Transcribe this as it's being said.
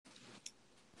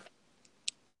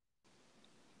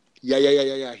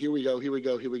Yeah. Here we go.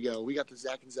 We got the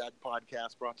Zach and Zach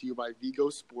podcast brought to you by Vigo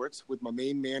Sports with my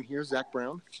main man here, Zach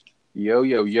Brown. Yo.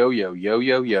 Yeah. Here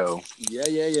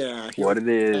What it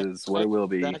is, what it will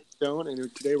be. Zach Stone,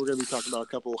 and today we're going to be talking about a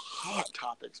couple hot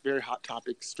topics, very hot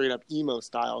topics, straight up emo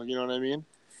style. You know what I mean?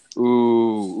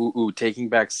 Ooh. Taking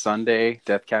Back Sunday,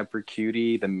 Death Cab for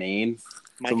Cutie, The Main.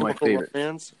 Some of my favorite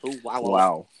fans. Oh,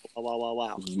 wow.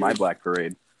 Wow. This is my Black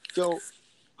Parade. So,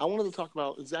 I wanted to talk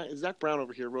about Zach Brown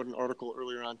over here wrote an article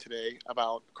earlier on today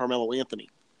about Carmelo Anthony.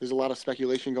 There's a lot of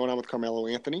speculation going on with Carmelo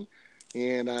Anthony,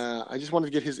 and I just wanted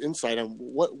to get his insight on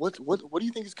what do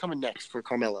you think is coming next for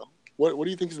Carmelo? What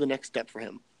do you think is the next step for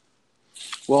him?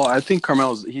 Well, I think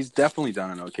he's definitely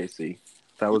done in OKC.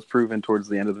 That was proven towards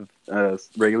the end of the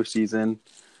regular season,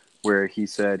 where he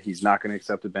said he's not going to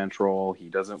accept a bench role. He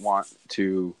doesn't want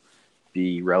to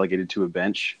be relegated to a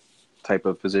bench type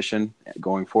of position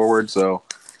going forward. So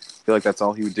I feel like that's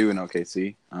all he would do in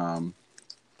OKC. I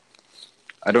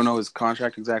don't know his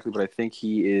contract exactly, but I think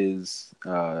he is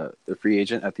a free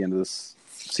agent at the end of this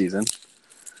season.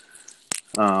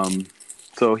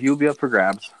 So he'll be up for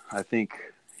grabs. I think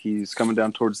he's coming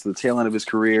down towards the tail end of his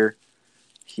career.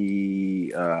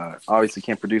 He obviously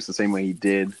can't produce the same way he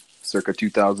did circa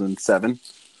 2007.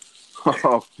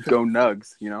 Oh, go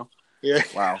Nugs, you know? Yeah.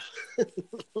 Wow.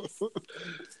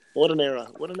 What an era.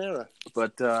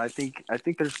 But I think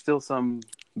there's still some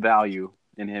value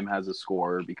in him as a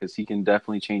scorer because he can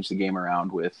definitely change the game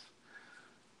around with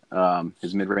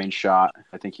his mid-range shot.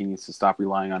 I think he needs to stop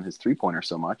relying on his three-pointer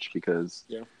so much because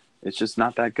it's just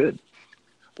not that good.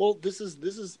 Well, this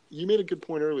is you made a good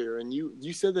point earlier, and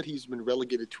you said that he's been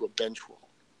relegated to a bench role,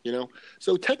 you know?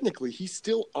 So technically he's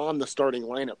still on the starting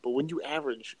lineup, but when you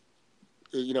average,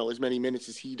 as many minutes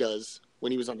as he does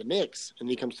when he was on the Knicks, and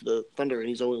he comes to the Thunder and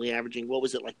he's only averaging, what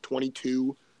was it, like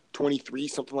 22, 23,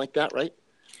 something like that, right?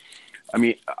 I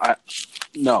mean,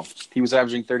 no, he was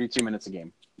averaging 32 minutes a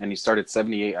game, and he started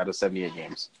 78 out of 78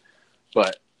 games.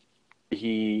 But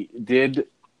he did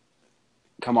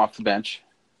come off the bench.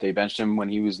 They benched him when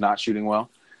he was not shooting well.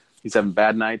 He's having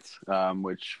bad nights,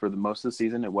 which for the most of the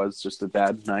season, it was just a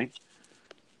bad night.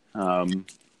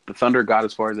 The Thunder got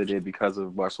as far as they did because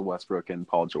of Russell Westbrook and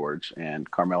Paul George, and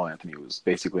Carmelo Anthony was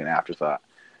basically an afterthought.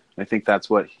 And I think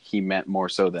that's what he meant more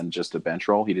so than just a bench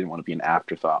role. He didn't want to be an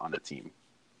afterthought on a team.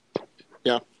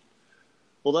 Yeah.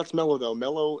 Well, that's Melo, though.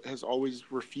 Melo has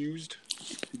always refused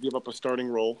to give up a starting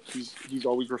role. He's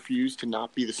always refused to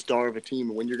not be the star of a team.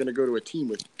 And when you're going to go to a team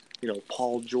with,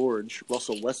 Paul George,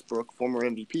 Russell Westbrook, former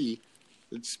MVP,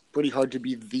 it's pretty hard to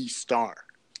be the star.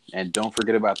 And don't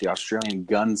forget about the Australian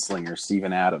gunslinger,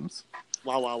 Steven Adams.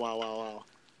 Wow.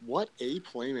 What a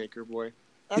playmaker, boy.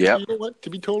 Yep. You know what?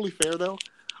 To be totally fair, though,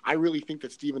 I really think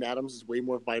that Steven Adams is way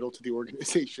more vital to the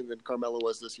organization than Carmelo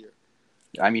was this year.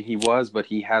 I mean, he was, but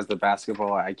he has the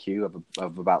basketball IQ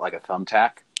of about like a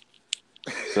thumbtack.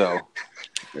 So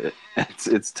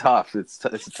it's tough. It's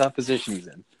a tough position he's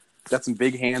in. He's got some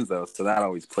big hands, though, so that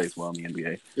always plays well in the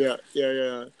NBA.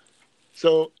 Yeah.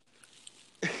 So,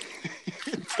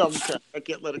 thumbtack. I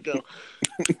can't let it go.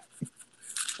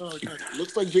 Oh, God.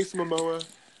 Looks like Jason Momoa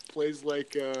plays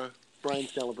like Brian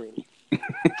Scalabrine.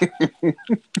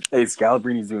 Hey,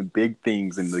 Scalabrine's doing big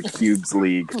things in the Cubes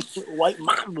League. White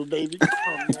Mamba, baby. Come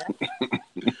on,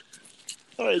 man.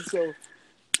 All right, so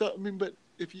I mean, but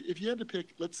if you had to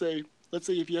pick, let's say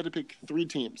if you had to pick three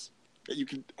teams that you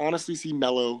could honestly see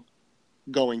Melo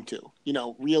going to,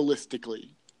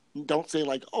 realistically, don't say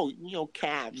like,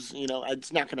 Cavs,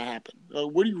 it's not going to happen.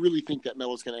 Where do you really think that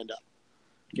Melo's going to end up?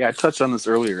 Yeah, I touched on this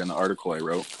earlier in the article I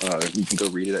wrote. You can go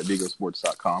read it at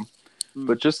vigosports.com.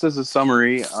 But just as a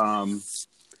summary, I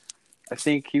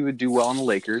think he would do well on the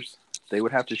Lakers. They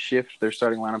would have to shift their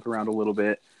starting lineup around a little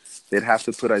bit. They'd have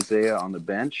to put Isaiah on the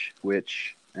bench,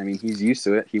 which, I mean, he's used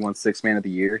to it. He won Sixth Man of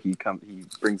the Year. He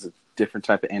brings a different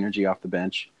type of energy off the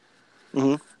bench.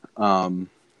 Mm-hmm.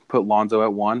 Put Lonzo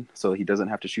at 1 so he doesn't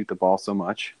have to shoot the ball so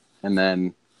much. And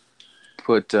then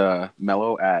put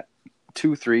Melo at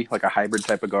 2-3, like a hybrid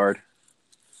type of guard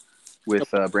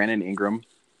with Brandon Ingram.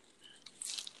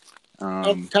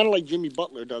 Kind of like Jimmy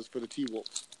Butler does for the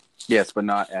T-Wolves. Yes, but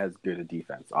not as good a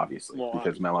defense, obviously,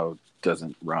 because Melo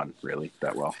doesn't run really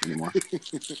that well anymore.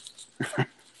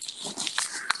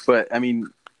 But, I mean,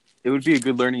 it would be a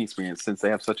good learning experience since they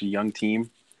have such a young team.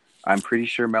 I'm pretty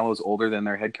sure Melo's older than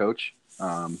their head coach,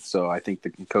 so I think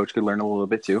the coach could learn a little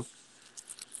bit too.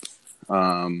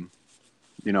 The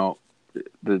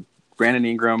Brandon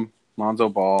Ingram, Lonzo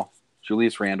Ball,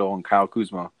 Julius Randle, and Kyle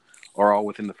Kuzma are all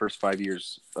within the first 5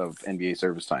 years of NBA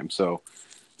service time. So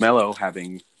Melo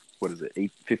having,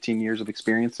 15 years of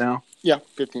experience now? Yeah,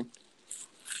 15.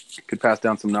 Could pass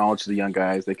down some knowledge to the young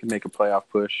guys. They could make a playoff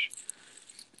push.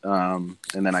 And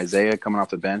then Isaiah coming off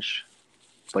the bench,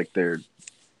 like their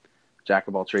jack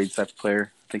of all trades type of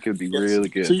player. I think it would be really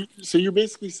good. So you're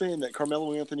basically saying that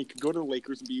Carmelo Anthony could go to the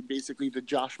Lakers and be basically the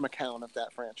Josh McCown of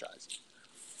that franchise.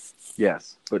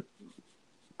 Yes, but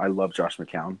I love Josh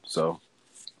McCown, so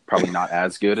probably not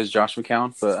as good as Josh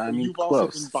McCown, but I mean, You've close.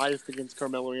 also been biased against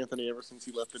Carmelo Anthony ever since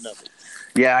he left the Nuggets.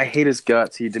 Yeah, I hate his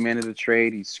guts. He demanded a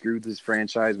trade. He screwed his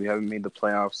franchise. We haven't made the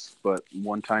playoffs, but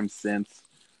one time since.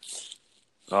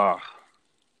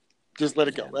 Just let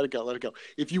it go. Let it go. Let it go.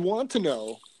 If you want to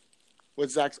know what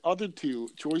Zach's other two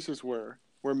choices were,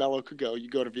 where Melo could go, you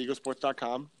go to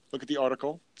VegaSports.com. Look at the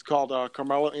article. It's called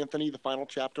Carmelo Anthony, the final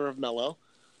chapter of Melo.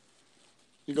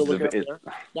 You go look it up there.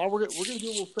 Now we're gonna do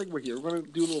a little segue here. We're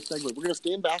gonna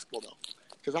stay in basketball though,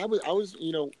 because I was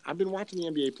I've been watching the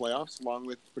NBA playoffs along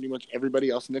with pretty much everybody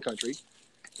else in the country,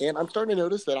 and I'm starting to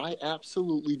notice that I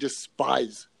absolutely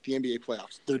despise the NBA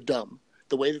playoffs. They're dumb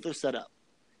the way that they're set up,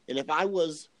 and if I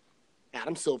was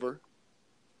Adam Silver,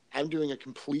 I'm doing a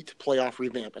complete playoff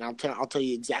revamp, and I'll tell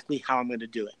you exactly how I'm going to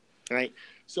do it. All right,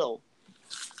 so.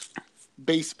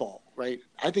 Baseball, right?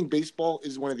 I think baseball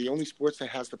is one of the only sports that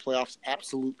has the playoffs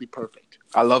absolutely perfect.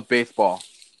 I love baseball.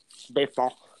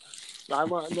 Baseball. I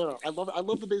love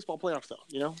the baseball playoffs though.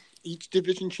 You know, each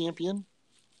division champion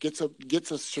gets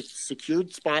a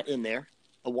secured spot in there,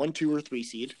 a 1, 2, or 3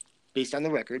 seed based on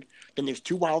the record. Then there's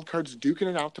 2 wild cards duking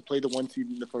it out to play the 1 seed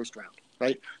in the first round.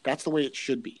 Right? That's the way it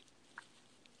should be.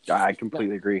 I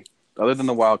completely agree. Other than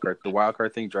the wild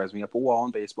card thing drives me up a wall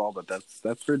in baseball, but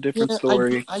that's for a different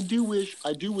story. I do wish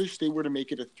they were to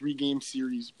make it a 3-game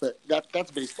series, but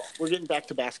that's baseball. We're getting back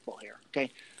to basketball here,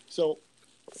 okay? So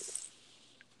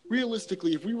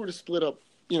realistically, if we were to split up,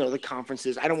 the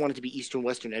conferences, I don't want it to be Eastern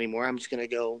Western anymore. I'm just going to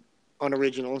go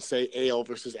unoriginal and say AL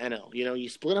versus NL. You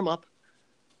split them up,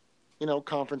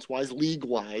 conference-wise,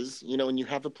 league-wise, and you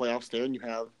have the playoffs there, and you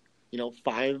have,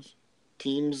 5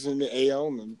 teams in the AL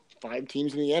and then 5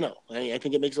 teams in the NL. I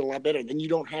think it makes it a lot better. Then you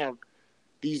don't have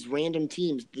these random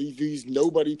teams, these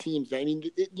nobody teams. I mean,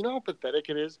 you know how pathetic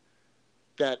it is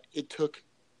that it took,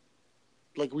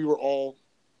 like we were all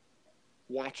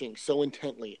watching so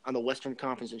intently on the Western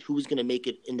Conference and who was going to make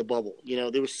it in the bubble.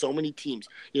 There were so many teams,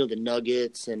 the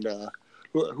Nuggets and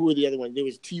who were the other ones? There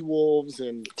was T-Wolves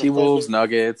and T-Wolves,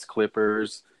 Nuggets,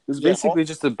 Clippers. It was basically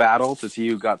just a battle to see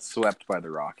who got swept by the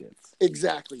Rockets.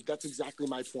 Exactly. That's exactly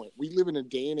my point. We live in a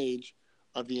day and age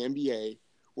of the NBA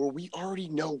where we already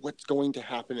know what's going to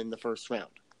happen in the first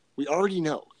round. We already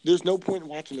know. There's no point in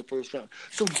watching the first round.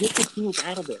 So get the teams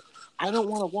out of there. I don't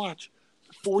want to watch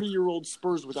 40-year-old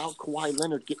Spurs without Kawhi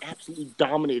Leonard get absolutely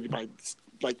dominated by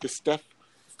like the Steph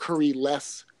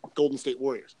Curry-less Golden State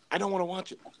Warriors. I don't want to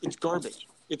watch it. It's garbage.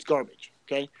 It's garbage,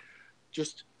 okay?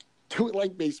 Just do it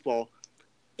like baseball.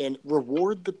 And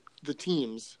reward the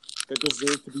teams that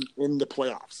deserve to be in the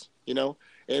playoffs,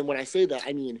 And when I say that,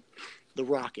 I mean the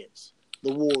Rockets,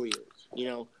 the Warriors,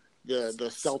 the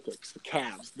Celtics, the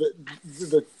Cavs,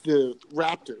 the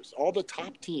Raptors, all the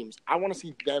top teams. I want to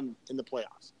see them in the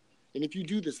playoffs. And if you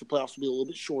do this, the playoffs will be a little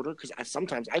bit shorter because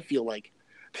sometimes I feel like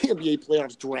the NBA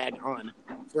playoffs drag on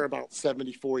for about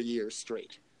 74 years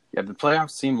straight. Yeah, the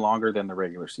playoffs seem longer than the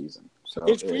regular season. So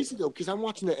it's crazy, though, because I'm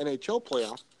watching the NHL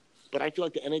playoffs. But I feel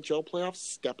like the NHL playoffs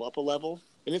step up a level,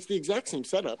 and it's the exact same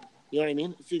setup. You know what I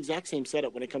mean? It's the exact same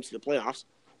setup when it comes to the playoffs.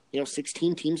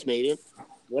 16 teams made it,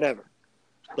 whatever.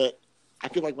 But I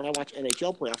feel like when I watch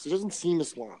NHL playoffs, it doesn't seem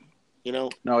as long.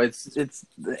 No, it's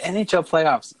the NHL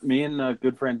playoffs. Me and our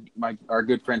good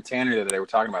friend Tanner the other day were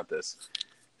talking about this.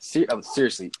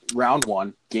 Seriously, round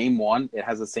 1, game 1, it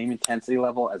has the same intensity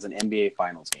level as an NBA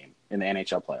Finals game in the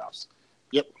NHL playoffs.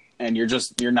 Yep. And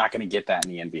you're not going to get that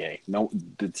in the NBA. No,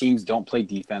 the teams don't play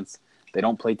defense. They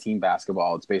don't play team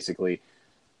basketball. It's basically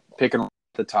pick and roll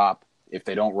at the top. If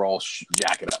they don't roll,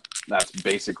 jack it up. That's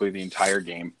basically the entire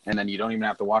game. And then you don't even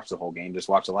have to watch the whole game. Just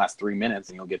watch the last 3 minutes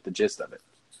and you'll get the gist of it.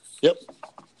 Yep.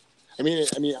 I mean,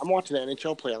 I'm watching the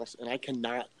NHL playoffs and I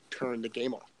cannot turn the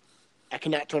game off. I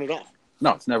cannot turn it off.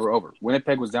 No, it's never over.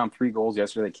 Winnipeg was down 3 goals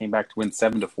yesterday. They came back to win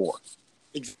 7-4.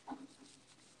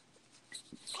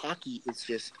 Hockey is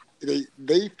just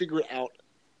they figure it out.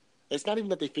 It's not even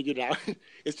that they figured it out.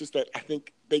 It's just that I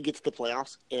think they get to the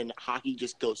playoffs and hockey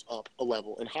just goes up a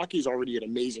level. And hockey is already an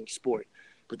amazing sport,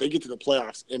 but they get to the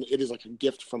playoffs and it is like a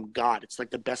gift from God. It's like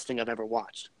the best thing I've ever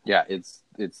watched. Yeah, it's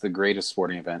the greatest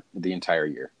sporting event the entire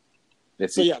year.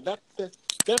 That's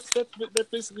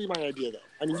basically my idea, though.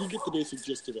 I mean, you get the basic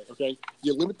gist of it, okay?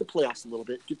 You limit the playoffs a little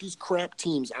bit. Get these crap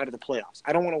teams out of the playoffs.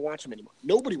 I don't want to watch them anymore.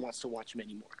 Nobody wants to watch them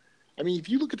anymore. I mean, if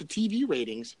you look at the TV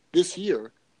ratings this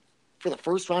year, for the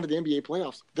first round of the NBA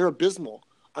playoffs, they're abysmal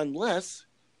unless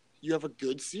you have a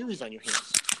good series on your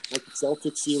hands. Like the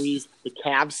Celtics series, the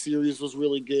Cavs series was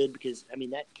really good because, I mean,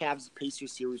 that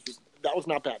Cavs-Pacers series was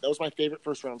not bad. That was my favorite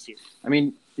first-round series. I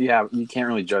mean, yeah, you can't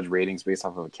really judge ratings based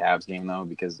off of a Cavs game, though,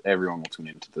 because everyone will tune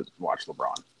in to watch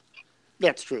LeBron.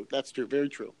 That's true. That's true. Very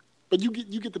true. But you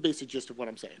get the basic gist of what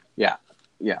I'm saying. Yeah,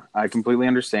 I completely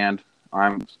understand.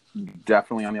 I'm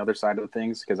definitely on the other side of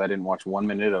things because I didn't watch 1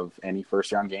 minute of any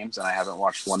first-round games, and I haven't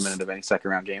watched 1 minute of any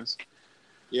second-round games.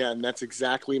 Yeah, and that's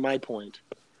exactly my point.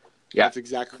 Yeah. That's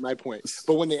exactly my point.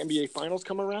 But when the NBA Finals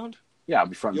come around, yeah, I'll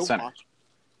be front and center. Watch.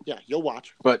 Yeah, you'll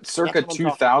watch. But circa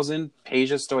 2000,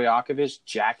 Peja Stojakovic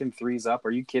jacking threes up.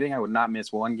 Are you kidding? I would not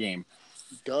miss one game.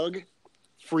 Doug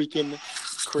freaking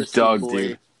Christie, Doug,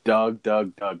 boy. dude.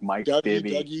 Doug. Mike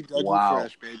Bibby. Dougie wow.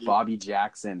 Fresh, baby. Bobby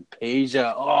Jackson.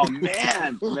 Peja. Oh,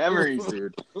 man. Memories,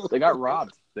 dude. They got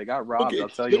robbed. Okay, I'll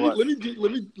tell you what. Let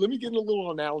me get in a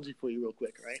little analogy for you real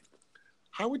quick, right?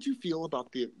 How would you feel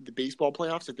about the baseball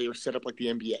playoffs if they were set up like the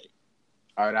NBA?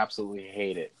 I would absolutely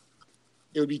hate it.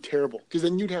 It would be terrible because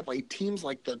then you'd have like teams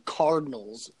like the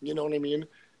Cardinals. You know what I mean?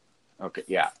 Okay,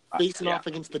 yeah. Facing off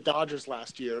against the Dodgers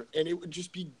last year, and it would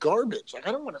just be garbage. Like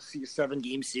I don't want to see a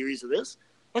 7-game series of this.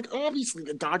 Like obviously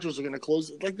the Dodgers are going to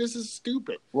close it. Like this is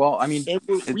stupid. Well, I mean, and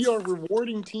we are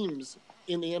rewarding teams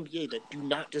in the NBA that do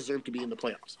not deserve to be in the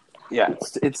playoffs. Yeah,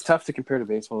 it's tough to compare to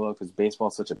baseball though because baseball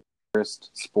is such a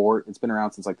purist sport. It's been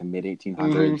around since like the mid 1800s.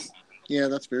 Mm-hmm. Yeah,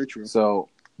 that's very true. So,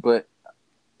 but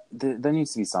there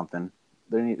needs to be something.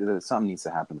 Something needs to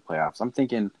happen in the playoffs. I'm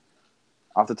thinking,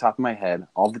 off the top of my head,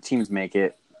 all the teams make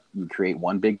it. You create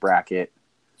one big bracket.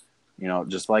 You know,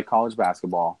 just like college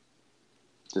basketball.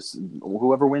 Just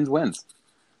whoever wins.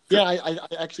 Yeah,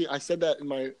 I said that in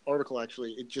my article.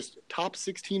 Actually, it just top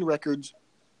 16 records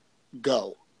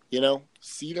go. You know,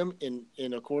 seed them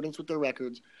in accordance with their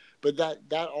records. But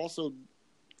that also,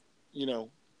 you know,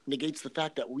 negates the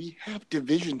fact that we have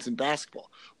divisions in basketball.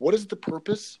 What is the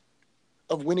purpose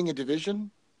of winning a division?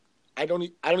 I don't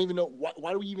even know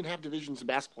why do we even have divisions in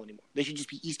basketball anymore? They should just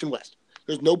be East and West.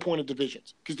 There's no point of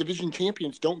divisions because division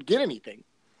champions don't get anything.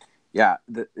 Yeah,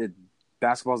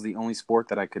 basketball is the only sport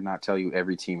that I could not tell you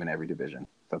every team in every division.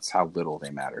 That's how little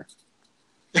they matter.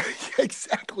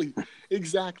 Exactly.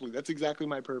 That's exactly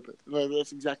my purpose.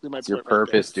 That's exactly my point. Your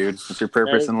purpose, dude. It's your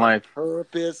purpose in life.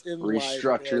 Purpose in life.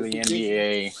 Restructure the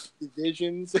NBA.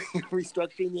 Divisions.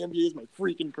 Restructuring the NBA is my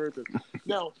freaking purpose.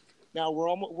 Now we're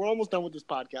almost done with this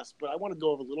podcast, but I want to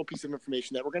go over a little piece of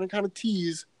information that we're going to kind of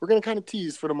tease. We're going to kind of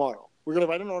tease for tomorrow. We're going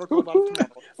to write an article about it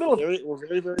tomorrow. We're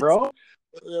very, very bro.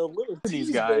 Little these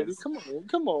tease, guys. Baby.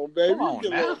 Come on, baby. Come on, I'm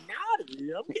getting a little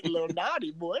naughty. I'm getting a little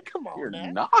naughty, boy. Come on, You're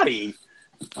man. naughty.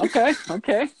 Okay.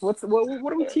 What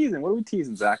are we teasing? What are we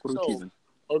teasing, Zach? What are we teasing?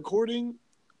 According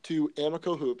to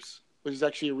Amico Hoops, which is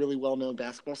actually a really well-known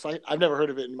basketball site, I've never heard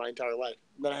of it in my entire life.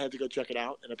 And then I had to go check it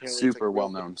out, and apparently super well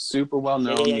known.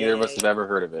 Yeah. Neither of us have ever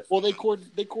heard of it. Well, they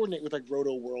coordinate with like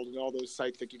Roto World and all those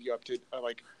sites that give you up to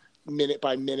like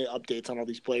minute-by-minute updates on all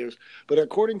these players. But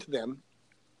according to them,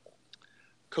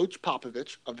 Coach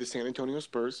Popovich of the San Antonio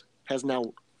Spurs has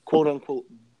now, quote-unquote,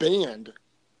 banned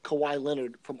Kawhi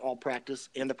Leonard from all practice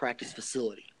and the practice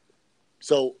facility.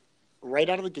 So, right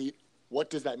out of the gate, what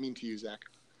does that mean to you, Zach?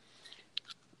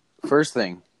 First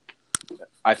thing,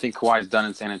 I think Kawhi's done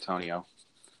in San Antonio.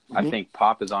 Mm-hmm. I think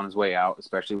Pop is on his way out,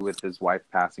 especially with his wife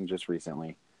passing just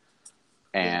recently.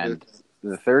 And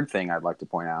the third thing I'd like to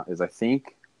point out is I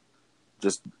think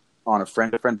just on a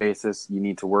friend-to-friend basis, you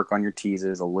need to work on your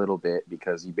teases a little bit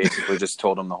because you basically just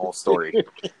told him the whole story.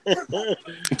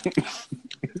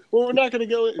 Well, we're not going to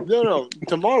go – no.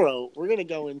 Tomorrow, we're going to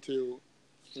go into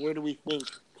where do we think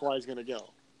Kawhi's going to go.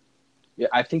 Yeah,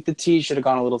 I think the tease should have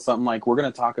gone a little something like we're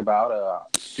going to talk about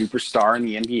a superstar in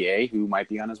the NBA who might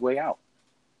be on his way out.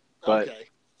 But, okay.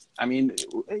 I mean,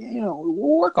 you know,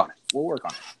 we'll work on it. We're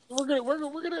gonna work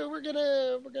on it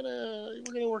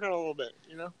a little bit,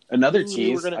 you know. Another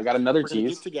tease. I got another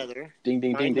tease. Get together. Ding.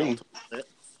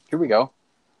 Here we go.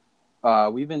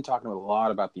 We've been talking a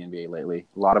lot about the NBA lately.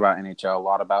 A lot about NHL. A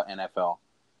lot about NFL.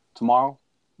 Tomorrow,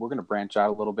 we're gonna branch out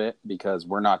a little bit because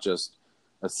we're not just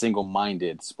a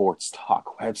single-minded sports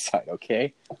talk website.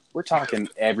 Okay, we're talking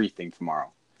everything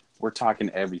tomorrow. We're talking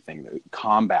everything: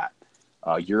 combat,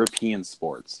 European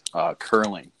sports,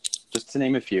 curling, just to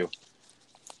name a few.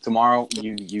 Tomorrow,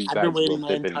 you I've guys been waiting will my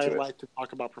dip into entire it. life to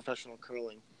talk about professional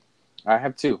curling. I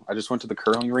have too. I just went to the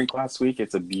curling rink last week.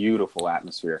 It's a beautiful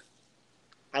atmosphere.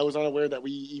 I was unaware that we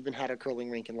even had a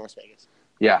curling rink in Las Vegas.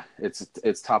 Yeah,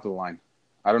 it's top of the line.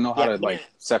 I don't know how to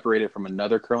separate it from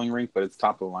another curling rink, but it's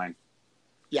top of the line.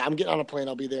 Yeah, I'm getting on a plane.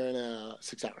 I'll be there in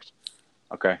 6 hours.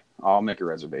 Okay, I'll make a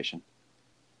reservation.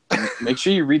 Make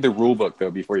sure you read the rule book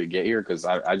though before you get here, because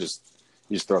you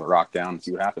just throw the rock down and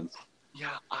see what happens.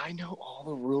 Yeah, I know all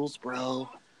the rules, bro.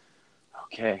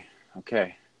 Okay.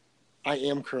 I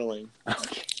am curling.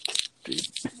 Okay, dude.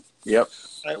 Yep.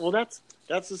 All right, well, that's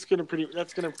gonna pretty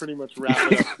much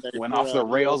wrap it up. Today. Went off the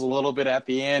rails a little bit at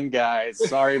the end, guys.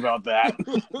 Sorry about that.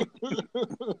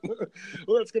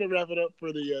 Well, that's gonna wrap it up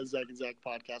for the Zach and Zach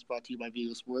podcast, brought to you by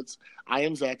Vigo Sports. I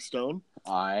am Zach Stone.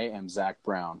 I am Zach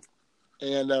Brown.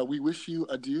 And we wish you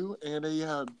adieu and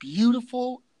a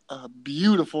beautiful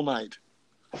night.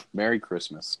 Merry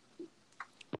Christmas.